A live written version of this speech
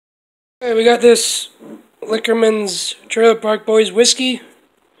Hey, we got this Lickerman's Trailer Park Boys whiskey.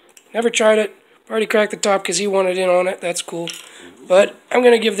 Never tried it. Already cracked the top because he wanted in on it. That's cool. But I'm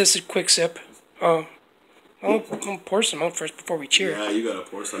going to give this a quick sip. I'll pour some out first before we cheer. Yeah, you gotta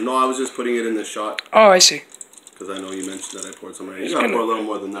pour some. No, I was just putting it in the shot. Oh, I see. Because I know you mentioned that I poured some already. You gotta pour a little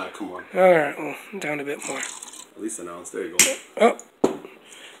more than that, come on. Alright, well, down a bit more. At least an ounce, there you go. Oh.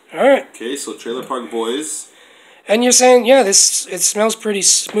 Alright. Okay, so Trailer Park Boys. And you're saying, yeah, it smells pretty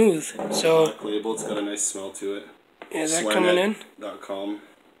smooth. So Black label, it's got a nice smell to it. Yeah, is that coming in? .com.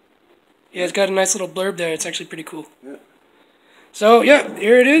 Yeah, it's got a nice little blurb there. It's actually pretty cool. Yeah. So, yeah,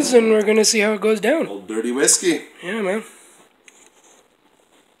 here it is, and we're going to see how it goes down. Old dirty whiskey. Yeah, man.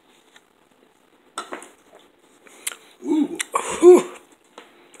 Ooh. Ooh.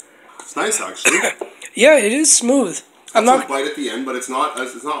 It's nice, actually. Yeah, it is smooth. I'm not bite at the end, but it's not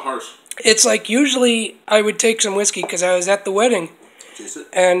harsh. It's like usually I would take some whiskey because I was at the wedding. Taste it.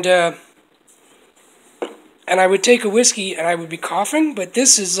 And I would take a whiskey and I would be coughing, but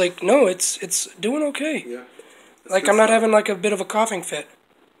this is like, no, it's doing okay. Yeah. Like I'm not having like a bit of a coughing fit.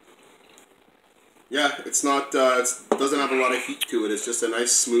 Yeah, it's not. It doesn't have a lot of heat to it. It's just a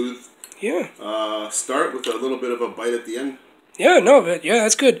nice smooth. Yeah. Start with a little bit of a bite at the end. Yeah, no, but yeah,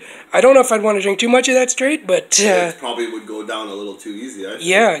 that's good. I don't know if I'd want to drink too much of that straight, but it probably would go down a little too easy. I think.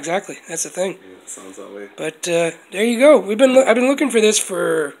 Yeah, exactly. That's the thing. Yeah, it sounds that way. But there you go. I've been looking for this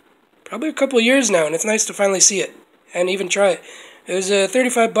for probably a couple of years now, and it's nice to finally see it and even try it. It was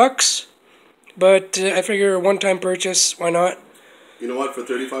 $35, but I figure a one-time purchase. Why not? You know what? For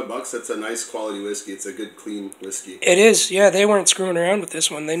 $35, that's a nice quality whiskey. It's a good, clean whiskey. It is. Yeah, they weren't screwing around with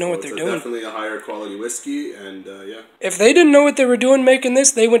this one. They know what they're doing. It's definitely a higher quality whiskey, and yeah. If they didn't know what they were doing making this,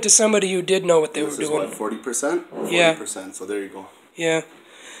 they went to somebody who did know what they were doing. This is what, 40%? 40%. Yeah. So there you go. Yeah.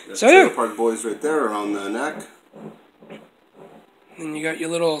 So Trailer Park Boys right there around the neck. And you got your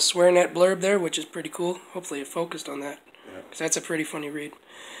little swearnet blurb there, which is pretty cool. Hopefully it focused on that. Yeah. Because that's a pretty funny read.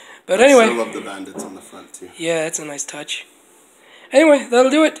 But anyway. I love the bandits on the front too. Yeah, that's a nice touch. Anyway, that'll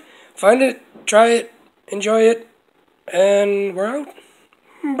do it. Find it, try it, enjoy it, and we're out.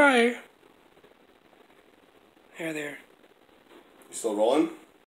 Bye. There. You still rolling?